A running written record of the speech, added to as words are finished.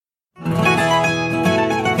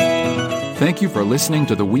Thank you for listening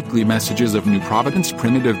to the weekly messages of New Providence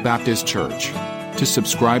Primitive Baptist Church. To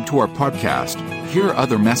subscribe to our podcast, hear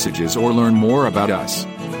other messages, or learn more about us,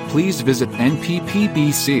 please visit nppbc.com.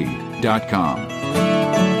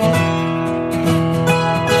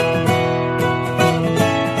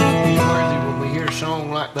 When we hear a song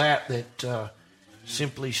like that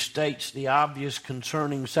simply states the obvious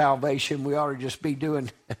concerning salvation, we ought to just be doing,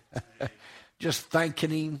 just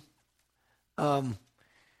thanking Him.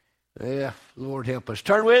 Yeah, Lord help us.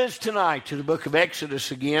 Turn with us tonight to the book of Exodus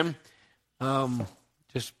again.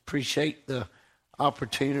 Just appreciate the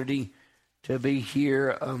opportunity to be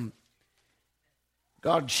here.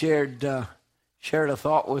 God shared a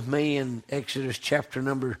thought with me in Exodus chapter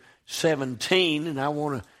number 17, and I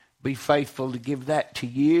want to be faithful to give that to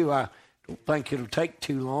you. I don't think it'll take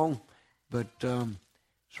too long, but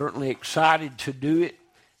certainly excited to do it.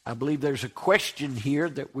 I believe there's a question here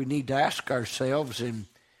that we need to ask ourselves, and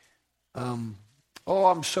I'm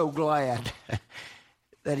so glad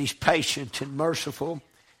that He's patient and merciful.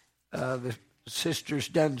 The sisters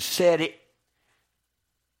done said it.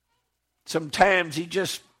 Sometimes He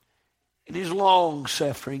just, in His long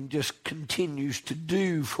suffering, just continues to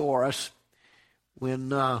do for us when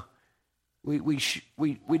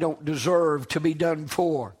we don't deserve to be done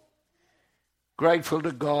for. Grateful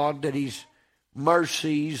to God that His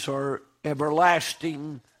mercies are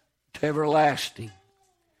everlasting to everlasting.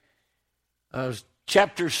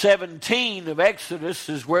 Chapter 17 of Exodus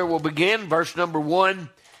is where we'll begin. Verse number 1.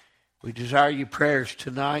 We desire your prayers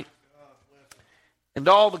tonight. And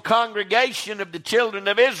all the congregation of the children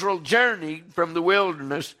of Israel journeyed from the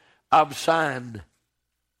wilderness of Sin,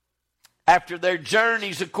 after their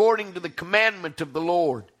journeys according to the commandment of the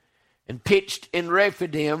Lord, and pitched in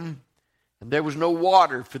Rephidim, and there was no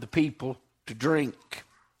water for the people to drink.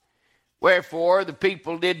 Wherefore the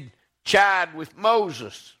people did chide with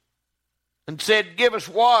Moses, and said, Give us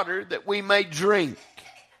water that we may drink.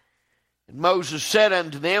 And Moses said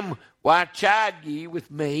unto them, Why chide ye with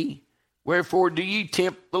me? Wherefore do ye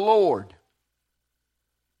tempt the Lord?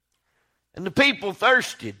 And the people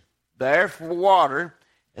thirsted there for water,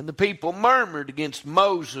 and the people murmured against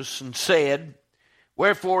Moses, and said,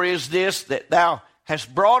 Wherefore is this that thou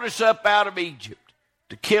hast brought us up out of Egypt,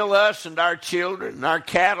 to kill us and our children and our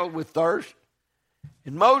cattle with thirst?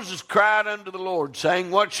 And Moses cried unto the Lord, saying,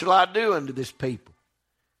 What shall I do unto this people?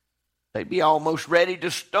 They be almost ready to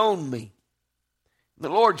stone me. And the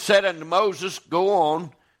Lord said unto Moses, Go on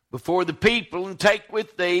before the people, and take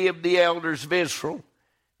with thee of the elders of Israel,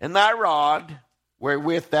 and thy rod,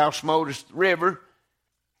 wherewith thou smotest the river,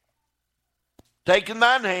 take in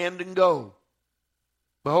thine hand, and go.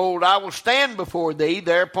 Behold, I will stand before thee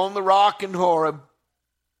there upon the rock in Horeb,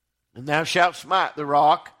 and thou shalt smite the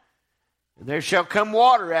rock, and there shall come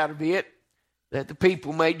water out of it, that the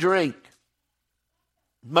people may drink.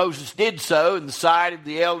 Moses did so in the sight of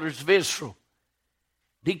the elders of Israel.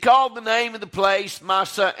 He called the name of the place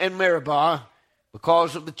Massah and Meribah,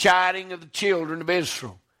 because of the chiding of the children of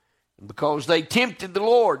Israel, and because they tempted the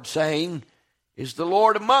Lord, saying, Is the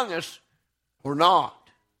Lord among us or not?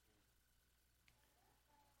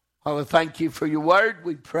 Father, thank you for your word.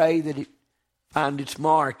 We pray that it find its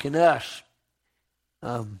mark in us.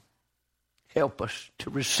 Help us to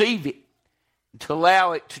receive it, and to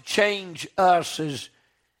allow it to change us as,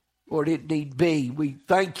 Lord, it need be. We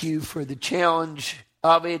thank you for the challenge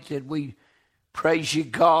of it, and we praise you,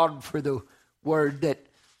 God, for the word that,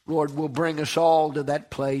 Lord, will bring us all to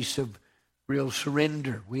that place of real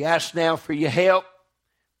surrender. We ask now for your help.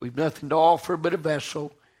 We've nothing to offer but a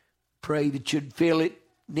vessel. Pray that you'd fill it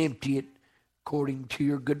and empty it according to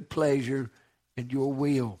your good pleasure and your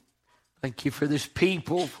will. Thank you for this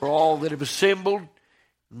people, for all that have assembled.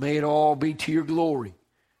 May it all be to your glory.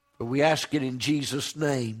 For we ask it in Jesus'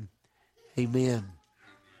 name. Amen.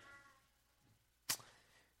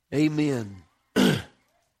 Amen.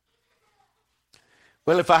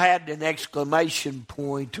 Well, if I had an exclamation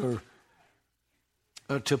point or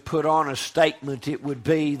to put on a statement, it would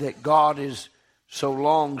be that God is so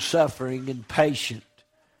long-suffering and patient.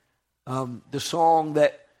 The song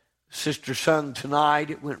that Sister sung tonight,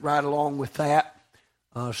 it went right along with that.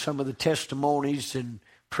 Some of the testimonies and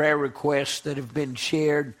prayer requests that have been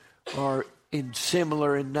shared are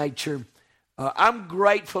similar in nature. I'm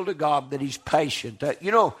grateful to God that He's patient.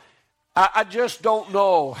 I just don't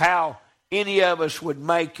know how any of us would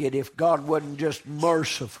make it if God wasn't just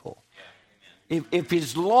merciful. If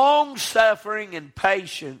His long-suffering and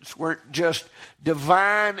patience weren't just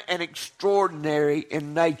divine and extraordinary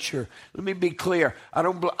in nature. Let me be clear. I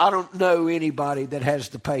don't know anybody that has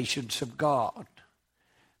the patience of God,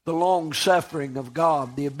 the long-suffering of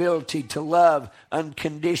God, the ability to love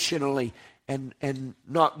unconditionally and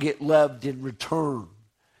not get loved in return.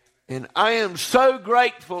 And I am so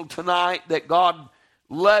grateful tonight that God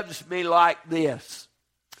loves me like this.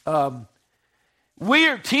 We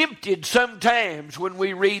are tempted sometimes when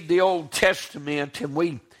we read the Old Testament and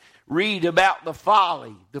we read about the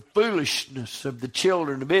folly, the foolishness of the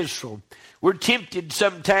children of Israel. We're tempted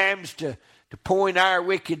sometimes to point our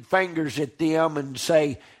wicked fingers at them and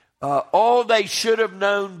say, oh, they should have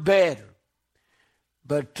known better.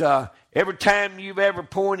 But every time you've ever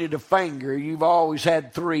pointed a finger, you've always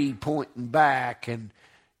had three pointing back. And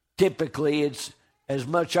typically it's as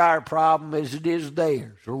much our problem as it is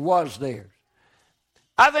theirs or was theirs.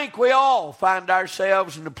 I think we all find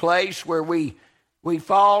ourselves in a place where we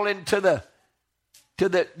fall into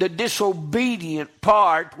the disobedient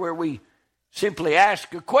part where we simply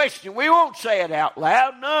ask a question. We won't say it out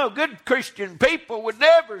loud. No, good Christian people would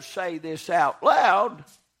never say this out loud.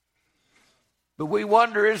 But we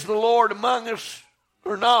wonder, is the Lord among us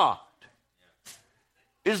or not?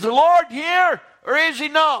 Is the Lord here or is He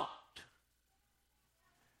not?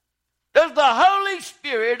 Does the Holy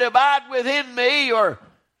Spirit abide within me, or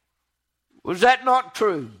was that not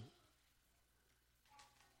true?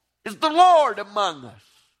 Is the Lord among us?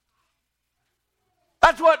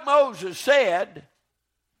 That's what Moses said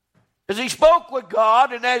as he spoke with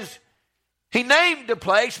God and as he named the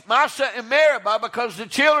place Massa and Meribah, because the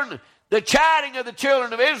chiding of the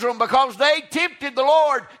children of Israel, because they tempted the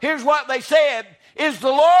Lord. Here's what they said: is the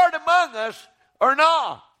Lord among us or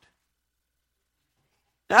not?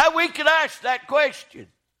 Now we could ask that question.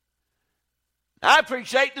 I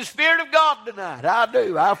appreciate the Spirit of God tonight. I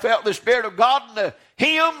do. I felt the Spirit of God in the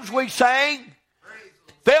hymns we sang.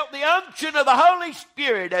 Felt the unction of the Holy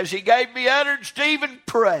Spirit as He gave me utterance to even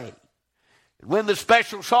pray. And when the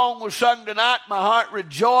special song was sung tonight, my heart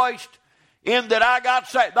rejoiced in that I got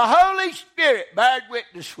saved. The Holy Spirit bared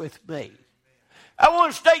witness with me. I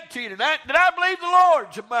want to state to you tonight that I believe the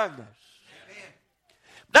Lord's among us.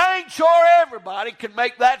 But I ain't sure everybody can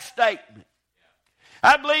make that statement.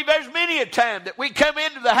 I believe there's many a time that we come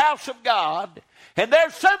into the house of God, and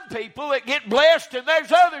there's some people that get blessed, and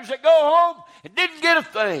there's others that go home and didn't get a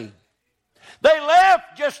thing. They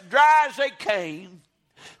left just dry as they came.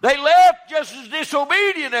 They left just as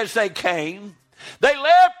disobedient as they came. They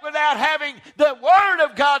left without having the Word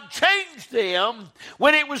of God change them.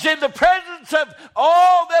 When it was in the presence of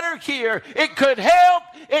all that are here, it could help,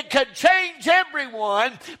 it could change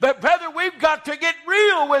everyone. But brother, we've got to get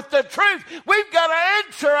real with the truth. We've got to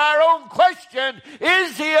answer our own question: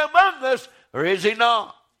 is He among us or is He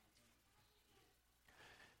not?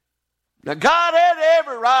 Now God had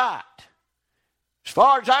every right, as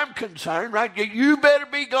far as I'm concerned, right? You better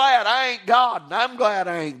be glad I ain't God, and I'm glad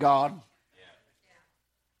I ain't God.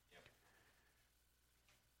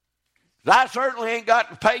 I certainly ain't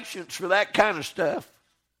got the patience for that kind of stuff.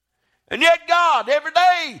 And yet God every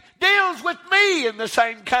day deals with me in the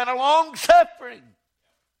same kind of long suffering.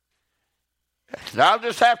 And I'll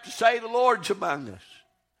just have to say the Lord's among us.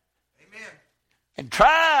 Amen. And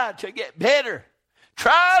try to get better.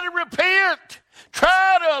 Try to repent.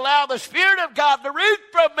 Try to allow the Spirit of God to root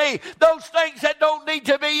from me those things that don't need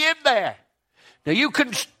to be in there. Now you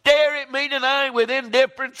can stare at me tonight with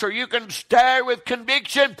indifference, or you can stare with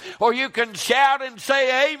conviction, or you can shout and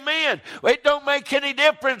say amen. It don't make any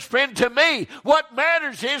difference, friend, to me. What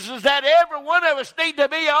matters is that every one of us need to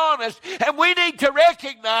be honest, and we need to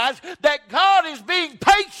recognize that God is being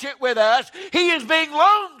patient with us. He is being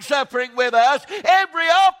long-suffering with us. Every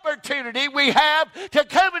opportunity we have to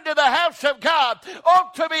come into the house of God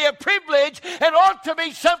ought to be a privilege and ought to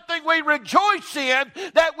be something we rejoice in,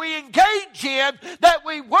 that we engage in, that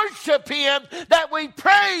we worship Him, that we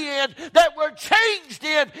pray in, that we're changed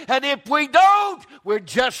in. And if we don't, we're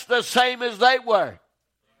just the same as they were.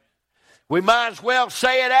 We might as well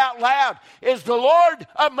say it out loud: is the Lord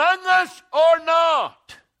among us or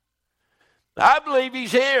not? I believe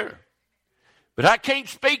He's here, but I can't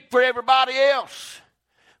speak for everybody else.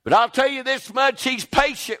 But I'll tell you this much: He's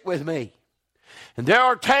patient with me. And there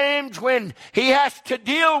are times when He has to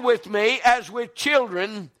deal with me as with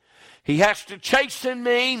children. He has to chasten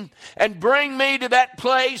me and bring me to that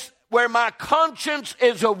place where my conscience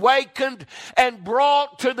is awakened and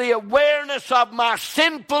brought to the awareness of my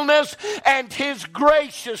sinfulness and His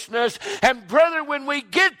graciousness. And brother, when we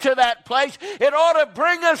get to that place, it ought to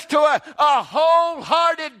bring us to a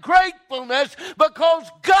wholehearted gratefulness, because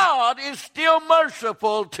God is still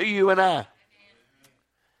merciful to you and I.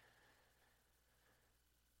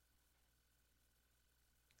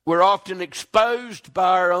 We're often exposed by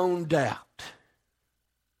our own doubt.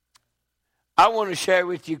 I want to share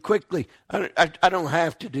with you quickly. I don't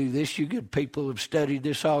have to do this. You good people have studied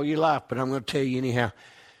this all your life, but I'm going to tell you anyhow.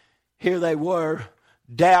 Here they were.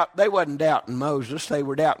 They wasn't doubting Moses. They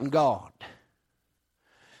were doubting God.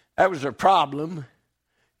 That was their problem.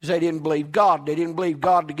 They didn't believe God. They didn't believe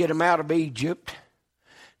God to get them out of Egypt.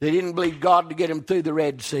 They didn't believe God to get them through the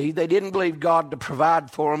Red Sea. They didn't believe God to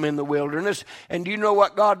provide for them in the wilderness. And do you know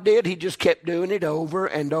what God did? He just kept doing it over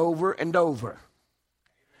and over and over.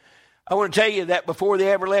 I want to tell you that before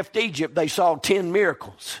they ever left Egypt, they saw 10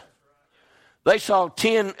 miracles. They saw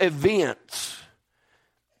 10 events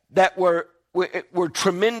that were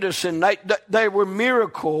tremendous, and they were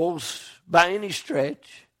miracles by any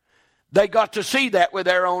stretch. They got to see that with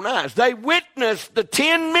their own eyes. They witnessed the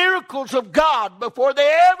 10 miracles of God before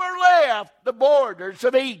they ever left the borders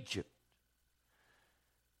of Egypt.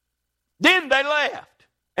 Then they left,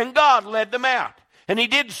 and God led them out. And he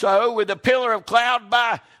did so with a pillar of cloud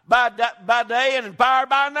by day and fire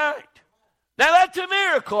by night. Now that's a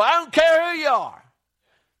miracle. I don't care who you are.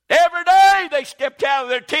 Every day they stepped out of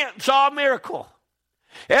their tent and saw a miracle.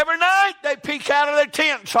 Every night they peeked out of their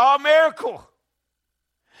tent and saw a miracle.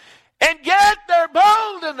 And yet they're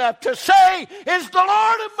bold enough to say, is the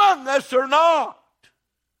Lord among us or not?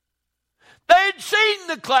 They'd seen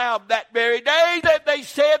the cloud that very day that they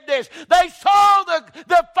said this. They saw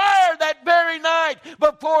the fire that very night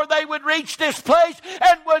before they would reach this place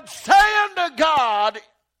and would say unto God,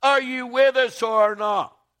 are you with us or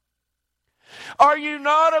not? Are you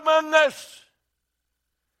not among us?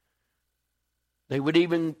 They would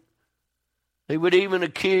even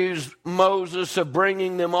accuse Moses of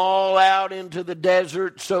bringing them all out into the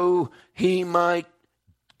desert so he might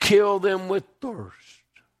kill them with thirst.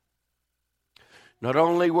 Not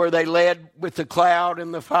only were they led with the cloud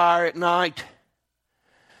and the fire at night,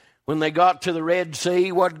 when they got to the Red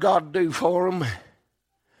Sea, what did God do for them?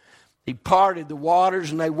 He parted the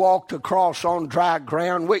waters and they walked across on dry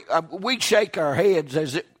ground. We shake our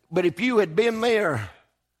heads but if you had been there,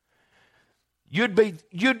 you'd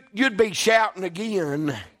be shouting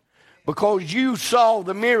again because you saw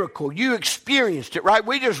the miracle. You experienced it, right?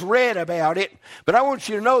 We just read about it. But I want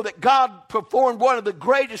you to know that God performed one of the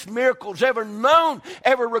greatest miracles ever known,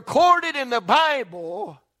 ever recorded in the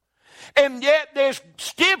Bible. And yet this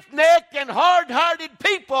stiff-necked and hard-hearted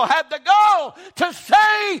people have the gall to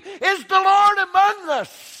say, is the Lord among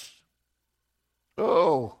us?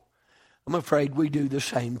 Oh, I'm afraid we do the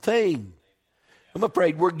same thing. I'm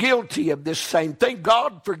afraid we're guilty of this same thing.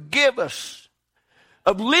 God forgive us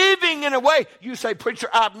of living in a way. You say, preacher,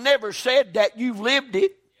 I've never said that. You've lived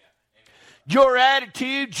it. Your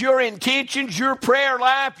attitudes, your intentions, your prayer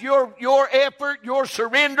life, your effort, your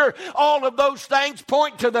surrender, all of those things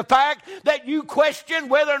point to the fact that you question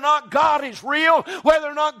whether or not God is real, whether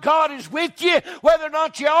or not God is with you, whether or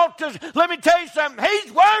not you ought to. Let me tell you something.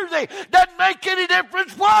 He's worthy. Doesn't make any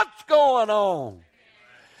difference what's going on.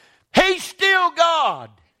 He's still God.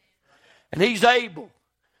 And He's able.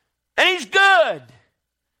 And He's good.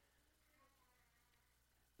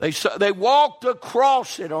 They walked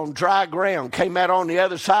across it on dry ground, came out on the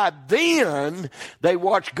other side. Then they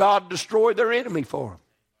watched God destroy their enemy for them.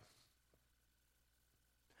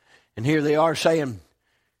 And here they are saying,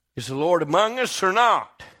 is the Lord among us or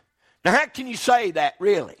not? Now, how can you say that,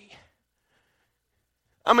 really?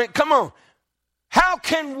 I mean, come on. How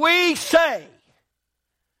can we say?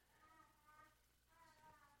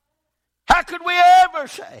 How could we ever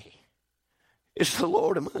say, is the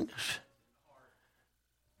Lord among us?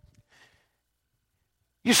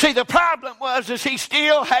 You see, the problem was he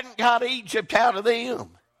still hadn't got Egypt out of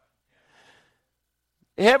them.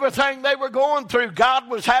 Everything they were going through, God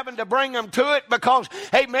was having to bring them to it because,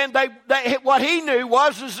 amen, they what He knew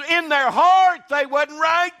was in their heart they wasn't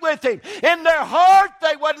right with Him. In their heart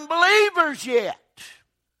they wasn't believers yet.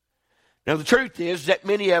 Now the truth is that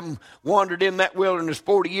many of them wandered in that wilderness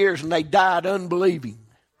 40 years and they died unbelieving.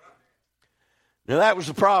 Now that was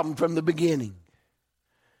the problem from the beginning.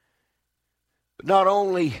 But not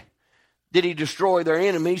only did He destroy their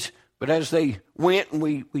enemies, but as they went, and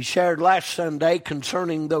we shared last Sunday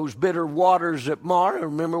concerning those bitter waters at Marah,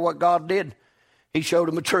 remember what God did? He showed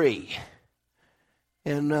them a tree.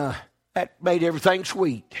 And that made everything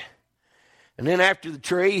sweet. And then after the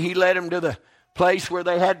tree, He led them to the place where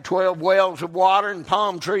they had 12 wells of water and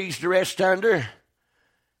palm trees to rest under.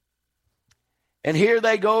 And here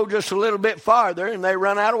they go just a little bit farther, and they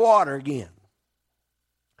run out of water again.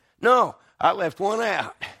 No, I left one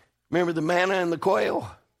out. Remember the manna and the quail?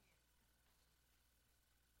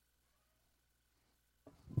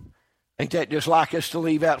 Ain't that just like us to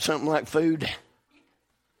leave out something like food?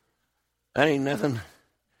 That ain't nothing.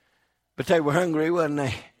 But they were hungry, wasn't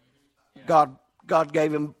they? God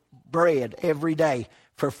gave them bread every day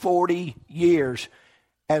for 40 years.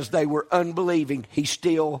 As they were unbelieving, He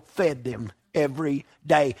still fed them every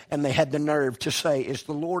day. And they had the nerve to say, is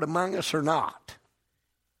the Lord among us or not?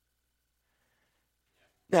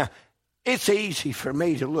 Now, it's easy for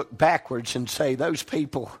me to look backwards and say those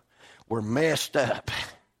people were messed up,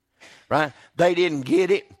 right? They didn't get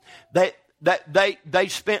it. They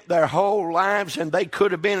spent their whole lives, and they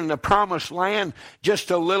could have been in the promised land just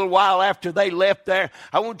a little while after they left there.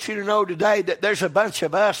 I want you to know today that there's a bunch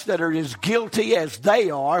of us that are as guilty as they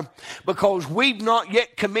are, because we've not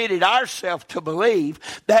yet committed ourselves to believe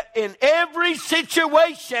that in every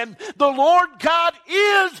situation the Lord God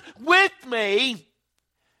is with me.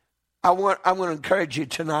 I want to encourage you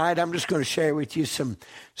tonight. I'm just going to share with you some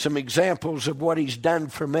examples of what He's done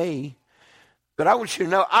for me. But I want you to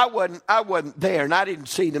know, I wasn't there, and I didn't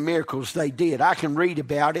see the miracles they did. I can read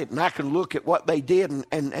about it, and I can look at what they did,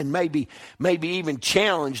 and maybe even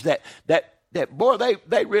challenge that boy,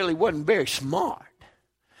 they really wasn't very smart.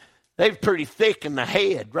 They were pretty thick in the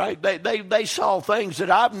head, right? They saw things that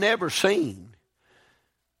I've never seen.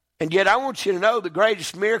 And yet I want you to know the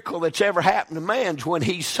greatest miracle that's ever happened to man is when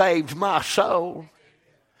He saved my soul.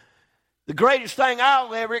 The greatest thing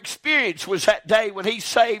I'll ever experience was that day when He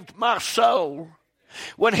saved my soul.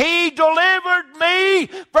 When He delivered me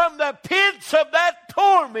from the pits of that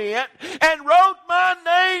torment and wrote my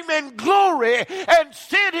name in glory and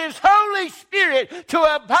sent His Holy Spirit to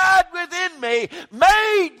abide within me,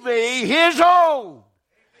 made me His own.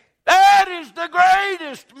 That is the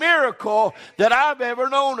greatest miracle that I've ever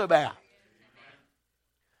known about.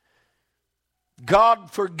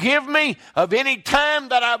 God forgive me of any time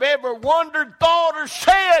that I've ever wondered, thought, or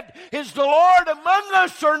said, is the Lord among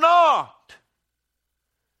us or not?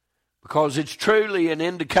 Because it's truly an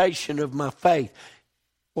indication of my faith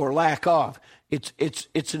or lack of.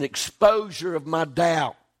 It's an exposure of my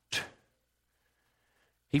doubt.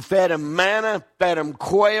 He fed them manna, fed them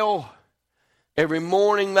quail. Every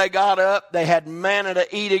morning they got up, they had manna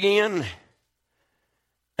to eat again.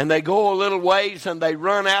 And they go a little ways and they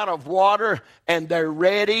run out of water, and they're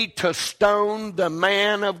ready to stone the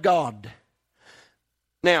man of God.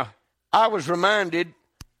 Now, I was reminded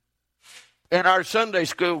in our Sunday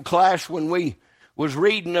school class when we was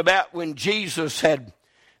reading about when Jesus had,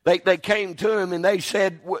 they came to Him and they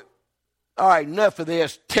said, all right, enough of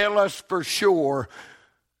this. Tell us for sure,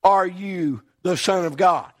 are you the Son of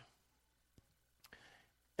God?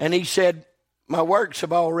 And He said, my works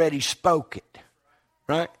have already spoken.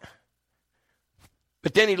 Right?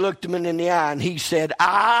 But then He looked him in the eye and He said,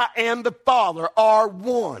 I and the Father are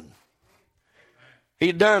one.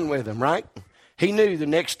 He'd done with him, right? He knew the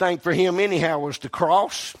next thing for Him anyhow was the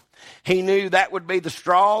cross. He knew that would be the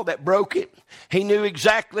straw that broke it. He knew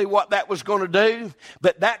exactly what that was going to do.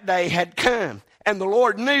 But that day had come, and the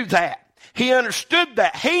Lord knew that. He understood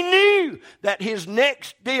that. He knew that His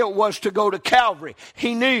next deal was to go to Calvary.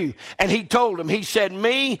 He knew. And He told him, He said,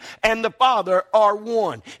 me and the Father are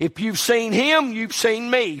one. If you've seen Him, you've seen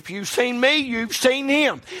me. If you've seen me, you've seen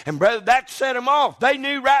Him. And brother, that set them off. They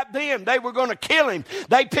knew right then they were going to kill Him.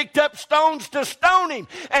 They picked up stones to stone Him.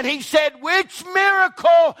 And He said, which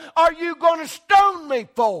miracle are you going to stone me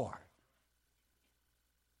for?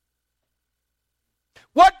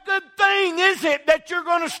 What good thing is it that you're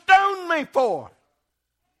going to stone me for?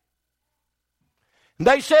 And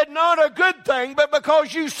they said, not a good thing, but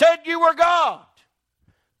because you said you were God.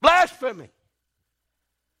 Blasphemy.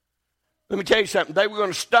 Let me tell you something. They were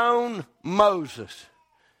going to stone Moses.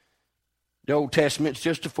 The Old Testament's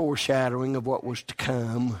just a foreshadowing of what was to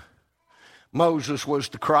come. Moses was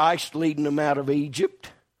the Christ leading them out of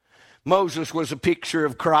Egypt. Moses was a picture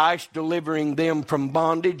of Christ delivering them from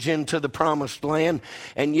bondage into the promised land,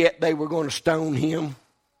 and yet they were going to stone Him.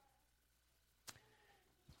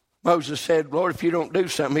 Moses said, Lord, if you don't do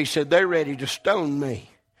something, He said, they're ready to stone me.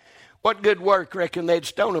 What good work reckon they'd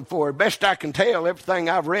stone him for? Best I can tell, everything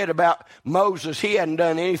I've read about Moses, he hadn't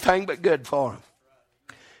done anything but good for him.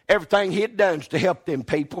 Everything he'd done is to help them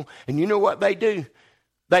people. And you know what they do?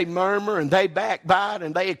 They murmur and they backbite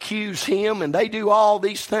and they accuse him and they do all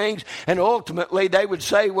these things. And ultimately they would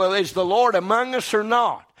say, well, is the Lord among us or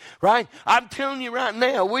not? Right? I'm telling you right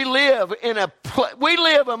now, we live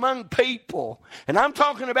among people. And I'm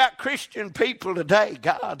talking about Christian people today.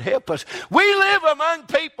 God help us. We live among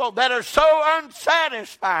people that are so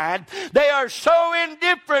unsatisfied. They are so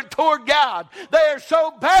indifferent toward God. They are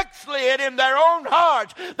so backslid in their own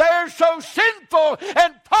hearts. They are so sinful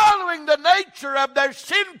and following the nature of their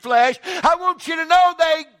sin flesh. I want you to know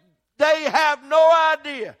they have no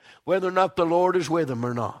idea whether or not the Lord is with them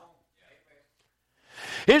or not.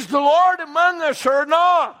 Is the Lord among us or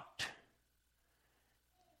not?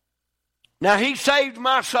 Now, he saved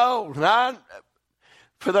my soul. Now,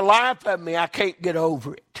 for the life of me, I can't get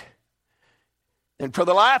over it. And for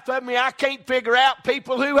the life of me, I can't figure out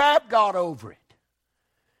people who have got over it.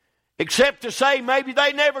 Except to say maybe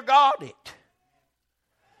they never got it.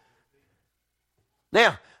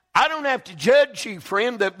 Now, I don't have to judge you,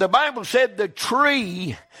 friend. The Bible said the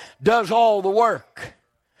tree does all the work.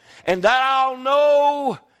 And that I'll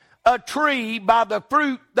know a tree by the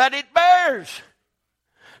fruit that it bears.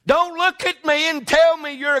 Don't look at me and tell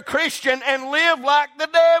me you're a Christian and live like the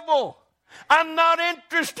devil. I'm not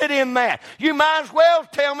interested in that. You might as well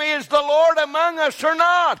tell me, is the Lord among us or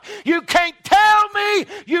not? You can't tell me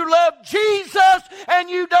you love Jesus and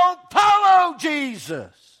you don't follow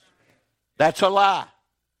Jesus. That's a lie.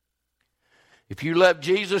 If you love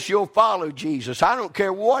Jesus, you'll follow Jesus. I don't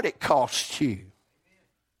care what it costs you.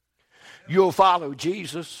 You'll follow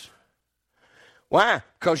Jesus. Why?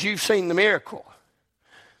 Because you've seen the miracle.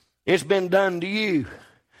 It's been done to you.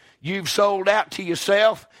 You've sold out to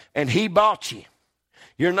yourself, and he bought you.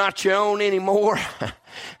 You're not your own anymore.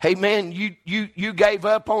 Amen. You gave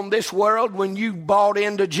up on this world when you bought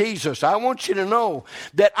into Jesus. I want you to know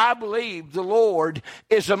that I believe the Lord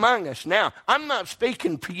is among us. Now, I'm not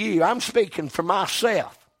speaking for you. I'm speaking for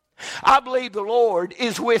myself. I believe the Lord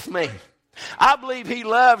is with me. I believe he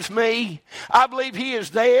loves me. I believe he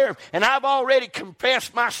is there. And I've already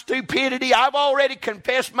confessed my stupidity. I've already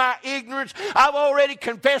confessed my ignorance. I've already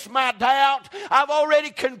confessed my doubt. I've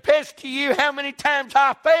already confessed to you how many times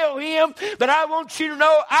I fail him. But I want you to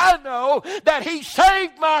know, I know that he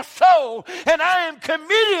saved my soul. And I am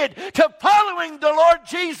committed to following the Lord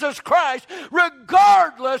Jesus Christ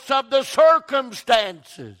regardless of the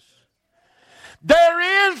circumstances.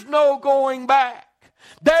 There is no going back.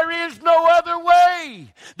 There is no other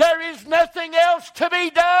way. There is nothing else to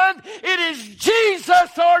be done. It is Jesus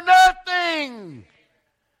or nothing.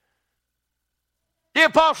 The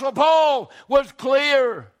Apostle Paul was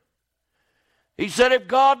clear. He said, if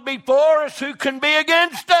God be for us, who can be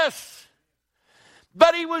against us?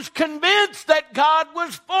 But he was convinced that God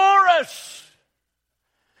was for us.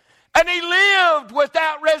 And he lived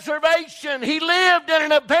without reservation. He lived in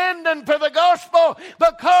an abandon for the gospel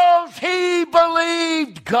because he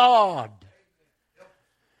believed God.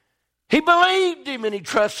 He believed him and he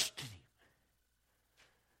trusted him.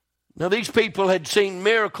 Now these people had seen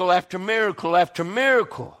miracle after miracle after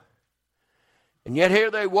miracle. And yet here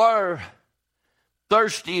they were,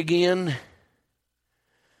 thirsty again.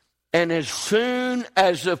 And as soon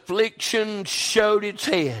as affliction showed its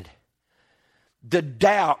head, the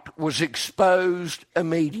doubt was exposed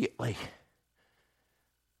immediately.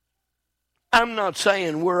 I'm not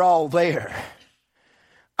saying we're all there.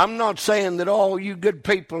 I'm not saying that all you good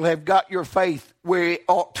people have got your faith where it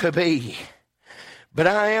ought to be. But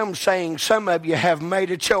I am saying some of you have made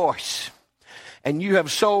a choice. And you have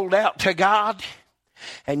sold out to God.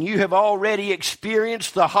 And you have already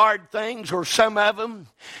experienced the hard things, or some of them.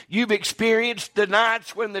 You've experienced the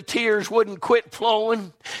nights when the tears wouldn't quit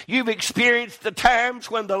flowing. You've experienced the times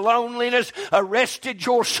when the loneliness arrested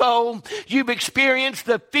your soul. You've experienced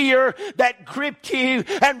the fear that gripped you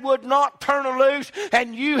and would not turn loose.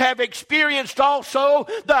 And you have experienced also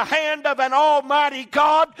the hand of an almighty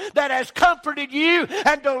God that has comforted you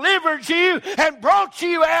and delivered you and brought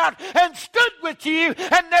you out and stood with you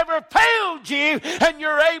and never failed you. And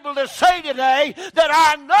you're able to say today that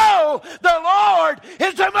I know the Lord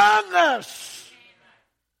is among us.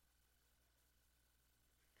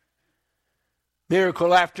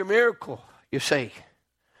 Miracle after miracle, you see,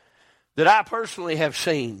 that I personally have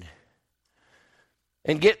seen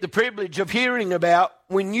and get the privilege of hearing about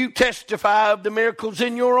when you testify of the miracles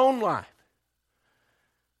in your own life.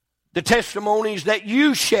 The testimonies that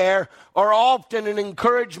you share are often an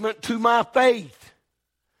encouragement to my faith.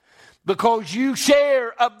 Because you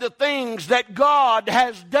share of the things that God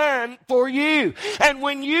has done for you. And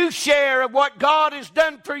when you share of what God has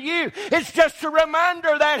done for you, it's just a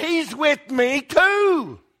reminder that he's with me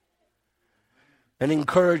too. An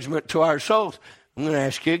encouragement to our souls. I'm going to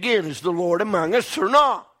ask you again, is the Lord among us or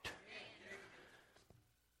not?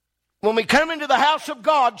 When we come into the house of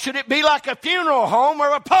God, should it be like a funeral home or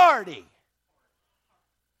a party?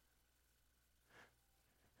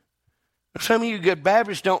 Some of you good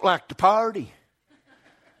Baptists don't like to party.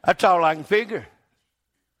 That's all I can figure.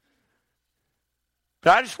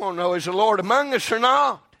 But I just want to know, is the Lord among us or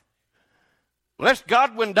not? Bless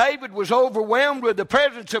God, when David was overwhelmed with the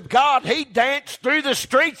presence of God, he danced through the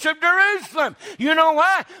streets of Jerusalem. You know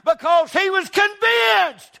why? Because he was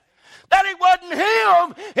convinced that it wasn't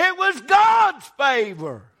him, it was God's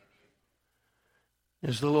favor.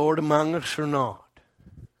 Is the Lord among us or not?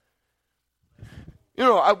 You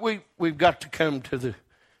know, we've got to come to the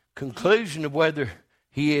conclusion of whether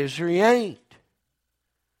he is or he ain't.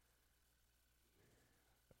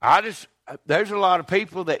 There's a lot of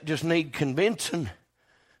people that just need convincing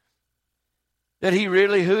that he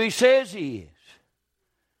really who he says he is.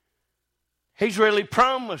 He's really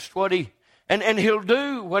promised what and he'll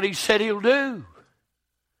do what he said he'll do.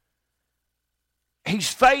 He's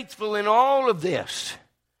faithful in all of this.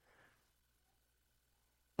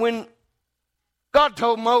 When God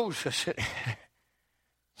told Moses,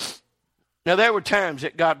 now there were times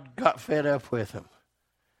that God got fed up with him.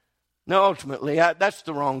 No, ultimately, that's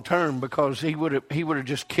the wrong term, because he would have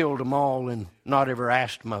just killed them all and not ever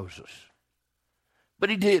asked Moses. But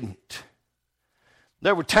he didn't.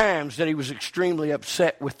 There were times that he was extremely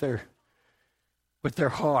upset with their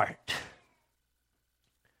heart.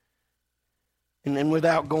 And then,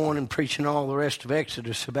 without going and preaching all the rest of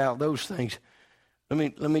Exodus about those things,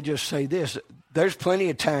 let me just say this. There's plenty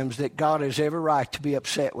of times that God has every right to be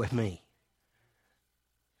upset with me.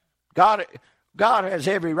 God has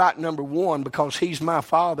every right, number one, because he's my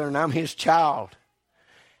father and I'm his child.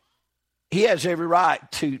 He has every right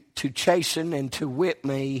to chasten and to whip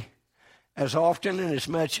me as often and as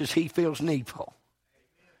much as he feels needful.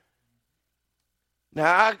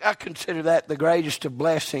 Now, I consider that the greatest of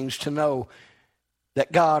blessings, to know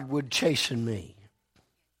that God would chasten me.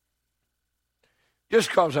 Just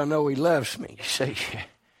because I know he loves me, see,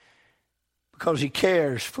 because he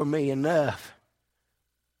cares for me enough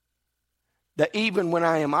that even when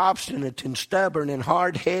I am obstinate and stubborn and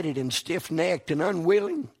hard-headed and stiff-necked and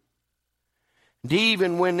unwilling, and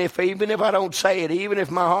even if I don't say it, even if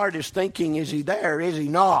my heart is thinking, is he there, is he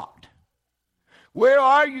not? Where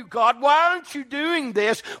are you, God? Why aren't you doing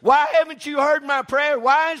this? Why haven't you heard my prayer?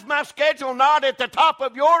 Why is my schedule not at the top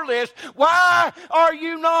of your list? Why are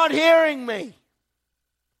you not hearing me?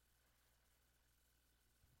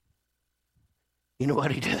 You know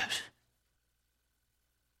what he does?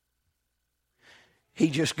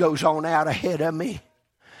 He just goes on out ahead of me,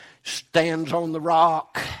 stands on the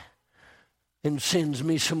rock, and sends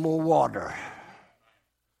me some more water.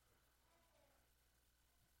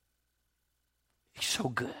 He's so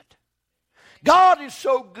good. God is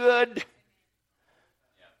so good.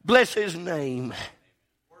 Bless his name.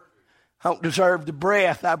 I don't deserve the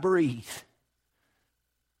breath I breathe.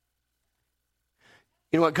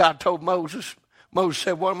 You know what God told Moses? Moses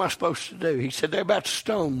said, what am I supposed to do? He said, they're about to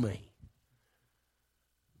stone me.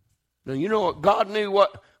 Now, you know what? God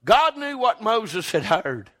knew what Moses had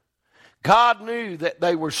heard. God knew that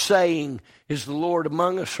they were saying, is the Lord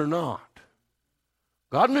among us or not?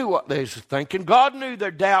 God knew what they were thinking. God knew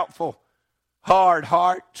their doubtful, hard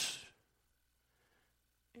hearts.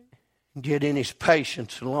 And yet in his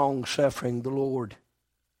patience and long-suffering, the Lord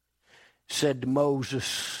said to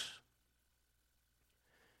Moses,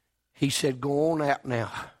 he said, go on out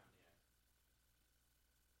now.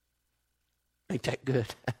 Ain't that good?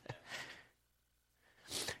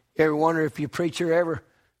 You ever wonder if your preacher ever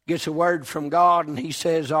gets a word from God and he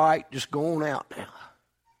says, all right, just go on out now.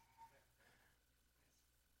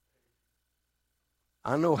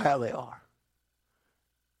 I know how they are.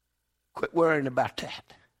 Quit worrying about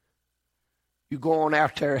that. You go on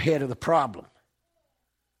out there ahead of the problem.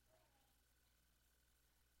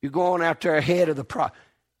 You go on out there ahead of the problem.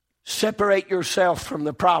 Separate yourself from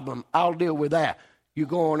the problem. I'll deal with that. You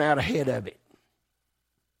go on out ahead of it.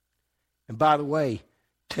 And by the way,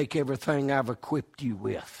 take everything I've equipped you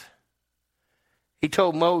with. He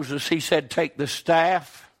told Moses, he said, take the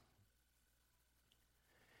staff.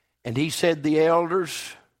 And he said, the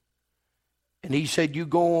elders. And he said, you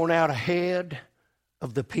go on out ahead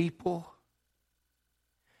of the people.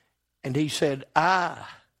 And he said, I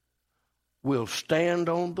will stand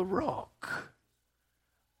on the rock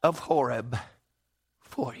of Horeb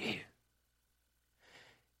for you.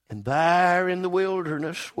 And there in the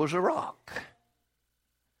wilderness was a rock.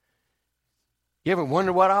 You ever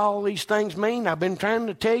wonder what all these things mean? I've been trying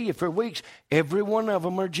to tell you for weeks. Every one of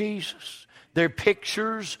them are Jesus. They're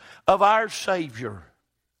pictures of our Savior.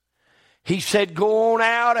 He said, go on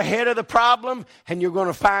out ahead of the problem and you're going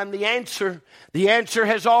to find the answer. The answer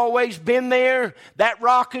has always been there. That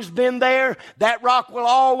rock has been there. That rock will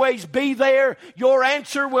always be there. Your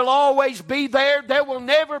answer will always be there. There will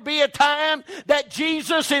never be a time that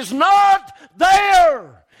Jesus is not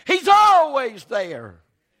there. He's always there.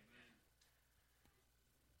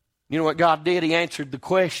 You know what God did? He answered the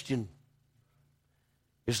question,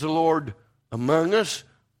 is the Lord among us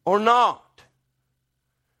or not?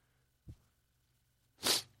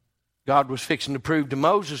 God was fixing to prove to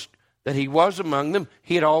Moses that he was among them.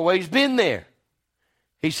 He had always been there.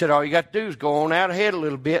 He said, all you got to do is go on out ahead a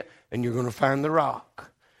little bit and you're going to find the rock.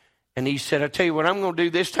 And he said, I tell you what I'm going to do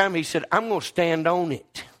this time. He said, I'm going to stand on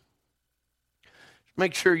it.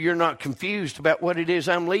 Make sure you're not confused about what it is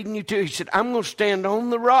I'm leading you to. He said, I'm going to stand on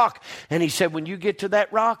the rock. And he said, when you get to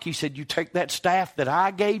that rock, he said, you take that staff that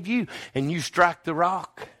I gave you and you strike the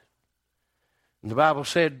rock. And the Bible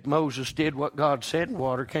said Moses did what God said and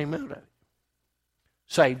water came out of it.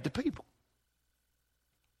 Saved the people.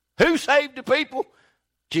 Who saved the people?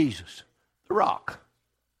 Jesus. The rock.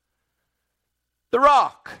 The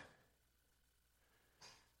rock.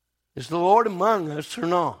 Is the Lord among us or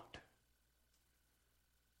not?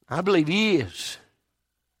 I believe He is.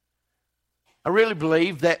 I really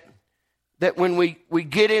believe that when we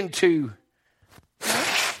get into,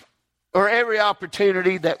 or every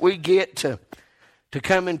opportunity that we get to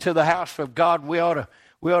come into the house of God, we ought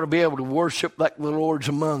to be able to worship like the Lord's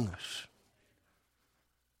among us.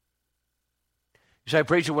 You say,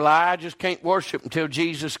 preacher, well, I just can't worship until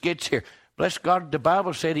Jesus gets here. Bless God, the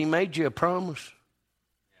Bible said He made you a promise.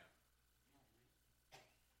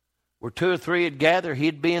 Where two or three had gathered,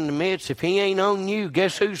 He'd be in the midst. If He ain't on you,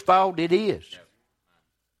 guess whose fault it is?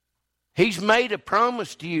 He's made a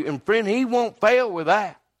promise to you. And friend, He won't fail with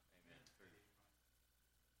that.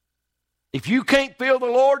 If you can't feel the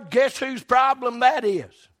Lord, guess whose problem that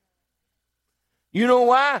is? You know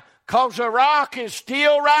why? Because the rock is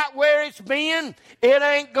still right where it's been. It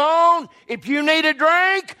ain't gone. If you need a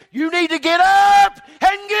drink, you need to get up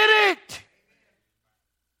and get it.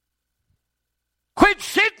 Quit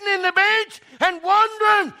sitting in the bench and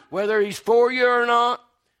wondering whether He's for you or not,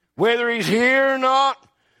 whether He's here or not,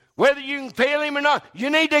 whether you can feel Him or not. You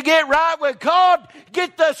need to get right with God.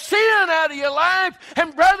 Get the sin out of your life.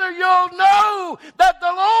 And brother, you'll know that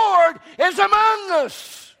the Lord is among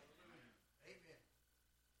us.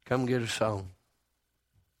 Come get a song.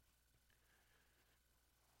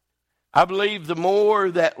 I believe the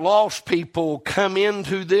more that lost people come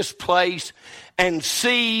into this place and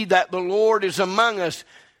see that the Lord is among us,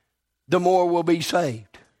 the more will be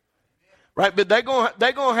saved. Right? But they're going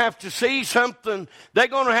to have to see something. They're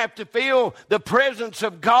going to have to feel the presence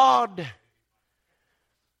of God.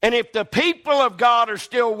 And if the people of God are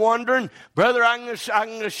still wondering, brother, I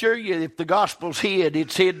can assure you, if the gospel's hid,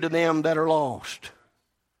 it's hid to them that are lost.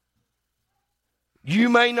 You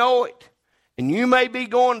may know it. And you may be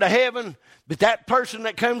going to heaven, but that person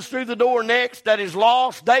that comes through the door next that is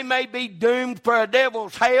lost, they may be doomed for a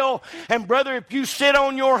devil's hell. And brother, if you sit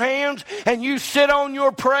on your hands and you sit on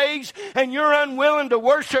your praise and you're unwilling to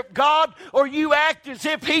worship God, or you act as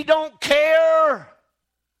if He don't care,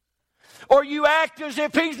 or you act as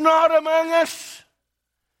if He's not among us,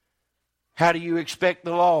 how do you expect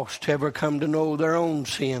the lost to ever come to know their own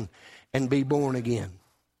sin and be born again?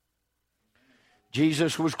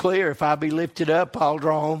 Jesus was clear, if I be lifted up, I'll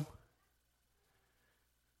draw them.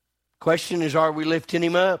 Question is, are we lifting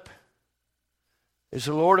Him up? Is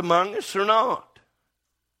the Lord among us or not?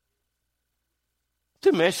 It's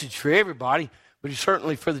a message for everybody, but it's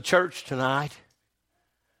certainly for the church tonight.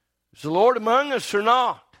 Is the Lord among us or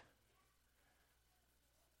not?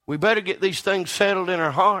 We better get these things settled in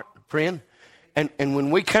our heart, friend. And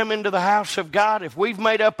when we come into the house of God, if we've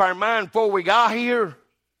made up our mind before we got here,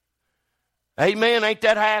 amen, ain't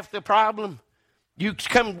that half the problem? You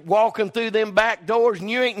come walking through them back doors and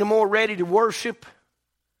you ain't no more ready to worship.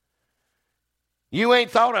 You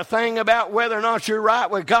ain't thought a thing about whether or not you're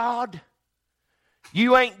right with God.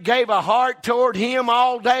 You ain't gave a heart toward Him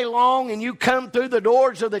all day long, and you come through the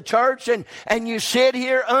doors of the church and you sit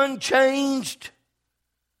here unchanged.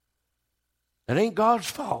 That ain't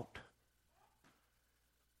God's fault.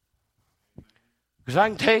 Because I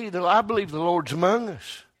can tell you that I believe the Lord's among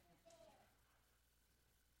us.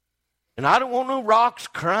 And I don't want no rocks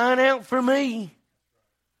crying out for me.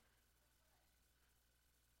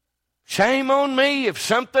 Shame on me if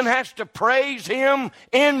something has to praise Him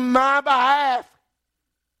in my behalf.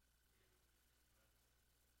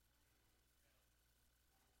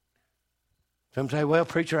 Some say, well,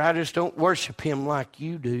 preacher, I just don't worship Him like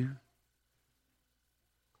you do.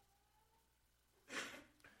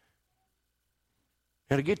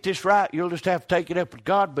 Now, to get this right, you'll just have to take it up with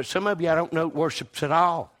God. But some of you, I don't know worships at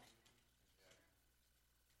all.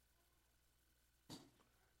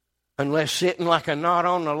 Unless sitting like a knot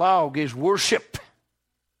on the log is worship.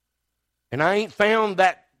 And I ain't found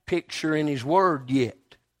that picture in His Word yet.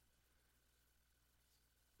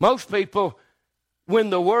 Most people, when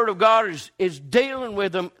the Word of God is dealing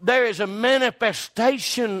with them, there is a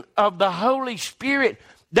manifestation of the Holy Spirit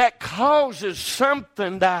that causes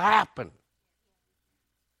something to happen.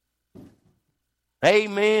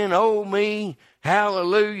 Amen, oh me,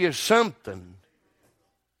 hallelujah, something.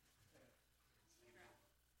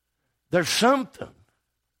 There's something.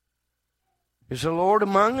 Is the Lord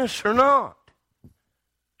among us or not?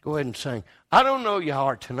 Go ahead and sing. I don't know your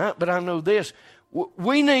heart tonight, but I know this.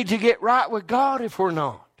 We need to get right with God if we're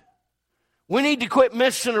not. We need to quit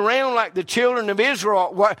messing around like the children of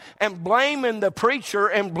Israel and blaming the preacher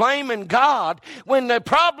and blaming God when the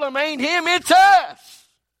problem ain't him, it's us.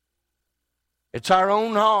 It's our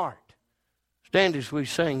own heart. Stand as we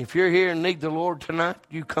sing. If you're here and need the Lord tonight,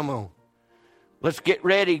 you come on. Let's get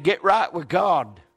ready, get right with God.